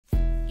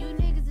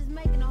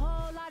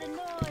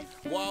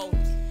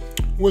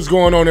What's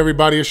going on,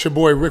 everybody? It's your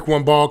boy Rick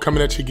One Ball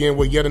coming at you again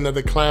with yet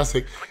another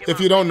classic.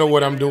 If you don't know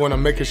what I'm doing,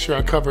 I'm making sure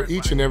I cover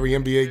each and every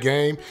NBA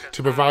game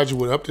to provide you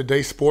with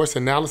up-to-date sports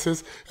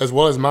analysis as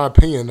well as my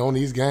opinion on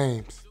these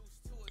games.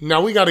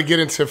 Now we got to get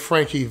into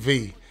Frankie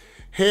V,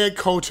 head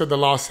coach of the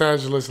Los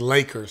Angeles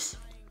Lakers.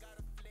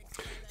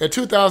 In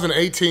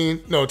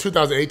 2018,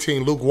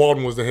 Luke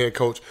Walton was the head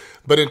coach,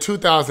 but in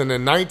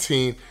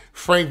 2019,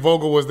 Frank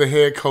Vogel was the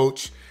head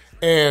coach,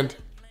 and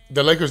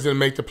the Lakers didn't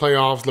make the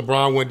playoffs.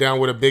 LeBron went down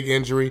with a big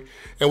injury,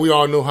 and we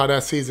all know how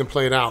that season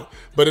played out.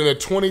 But in the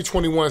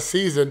 2021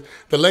 season,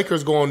 the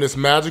Lakers go on this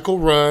magical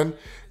run,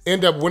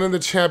 end up winning the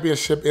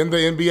championship in the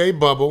NBA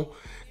bubble,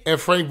 and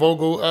Frank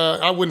Vogel,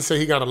 I wouldn't say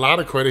he got a lot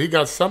of credit. He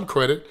got some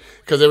credit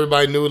because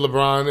everybody knew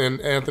LeBron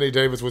and Anthony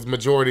Davis was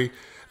going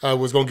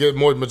to get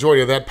more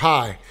majority of that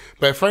pie.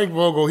 But Frank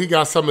Vogel, he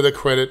got some of the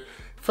credit.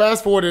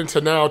 Fast forward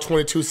into now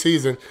 22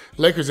 season,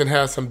 Lakers done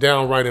had some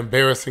downright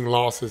embarrassing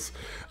losses.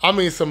 I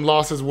mean, some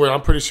losses where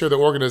I'm pretty sure the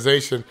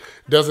organization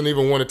doesn't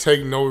even want to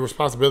take no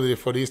responsibility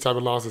for these type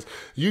of losses.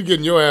 You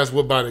getting your ass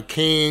whooped by the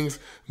Kings,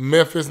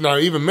 Memphis. Now,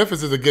 even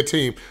Memphis is a good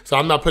team, so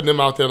I'm not putting them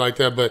out there like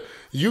that. But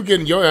you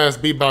getting your ass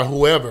beat by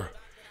whoever,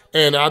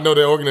 and I know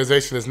the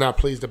organization is not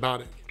pleased about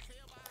it.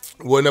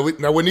 Well,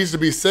 now what needs to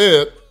be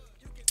said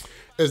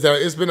is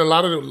that it's been a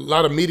lot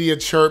of media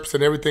chirps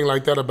and everything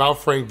like that about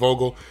Frank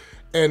Vogel.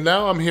 And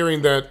now I'm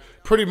hearing that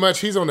pretty much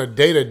he's on a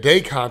day-to-day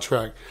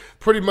contract.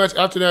 Pretty much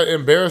after that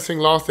embarrassing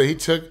loss that he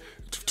took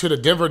to the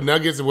Denver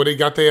Nuggets where they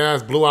got their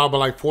ass blew out by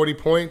like 40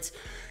 points,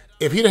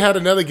 if he'd had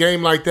another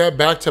game like that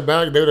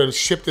back-to-back, they would have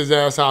shipped his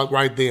ass out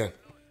right then.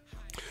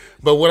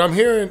 But what I'm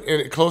hearing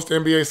in close to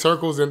NBA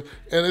circles and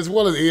as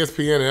well as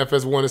ESPN and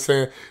FS1 is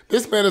saying,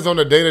 this man is on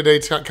a day-to-day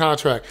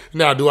contract.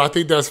 Now, do I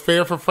think that's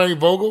fair for Frank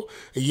Vogel?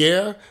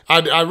 Yeah,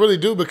 I really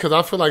do, because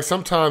I feel like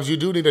sometimes you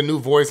do need a new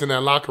voice in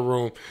that locker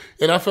room.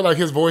 And I feel like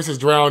his voice is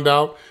drowned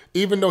out,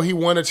 even though he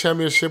won a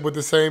championship with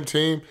the same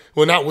team.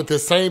 Well, not with the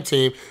same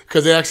team,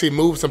 because they actually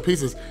moved some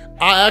pieces.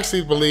 I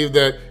actually believe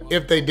that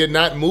if they did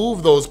not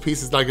move those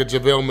pieces like a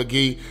JaVale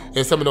McGee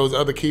and some of those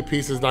other key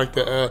pieces like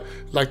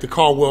the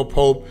Caldwell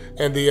Pope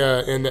and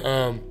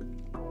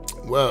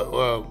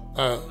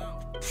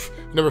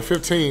number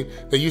 15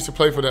 that used to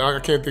play for I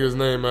can't think of his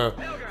name,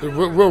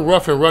 real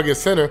rough and rugged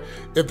center.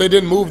 If they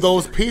didn't move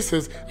those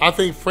pieces, I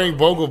think Frank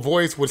Vogel's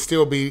voice would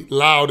still be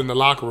loud in the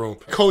locker room.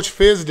 Coach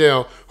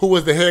Fizdale, who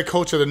was the head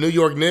coach of the New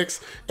York Knicks,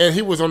 and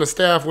he was on the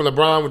staff when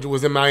LeBron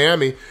was in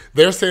Miami,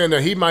 they're saying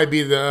that he might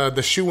be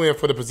the shoe-in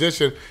for the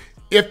position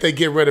if they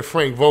get rid of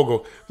Frank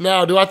Vogel.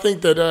 Now, do I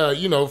think that,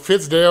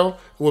 Fizdale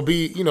will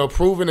be,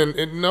 proven?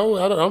 And no,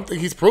 I don't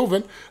think he's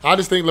proven. I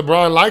just think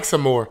LeBron likes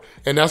him more,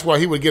 and that's why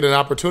he would get an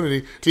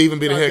opportunity to even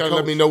be the head coach.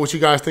 Let me know what you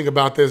guys think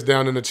about this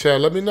down in the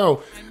chat. Let me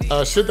know.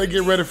 Should they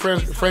get rid of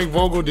Frank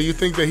Vogel? Do you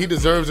think that he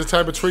deserves this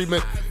type of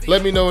treatment?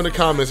 Let me know in the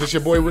comments. It's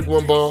your boy Rick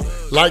One Ball.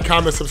 Like,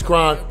 comment,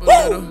 subscribe.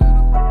 Little,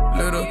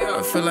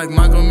 I feel like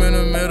Michael in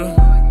the middle.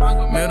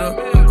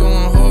 I'm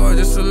going hard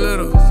just a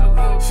little.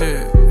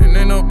 Shit.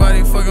 Ain't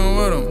nobody fucking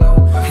with him.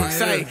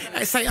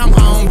 Say I'm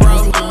home,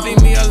 bro.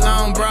 Leave me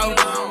alone, bro.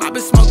 I've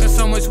been smoking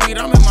so much weed,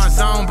 I'm in my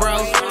zone,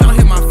 bro.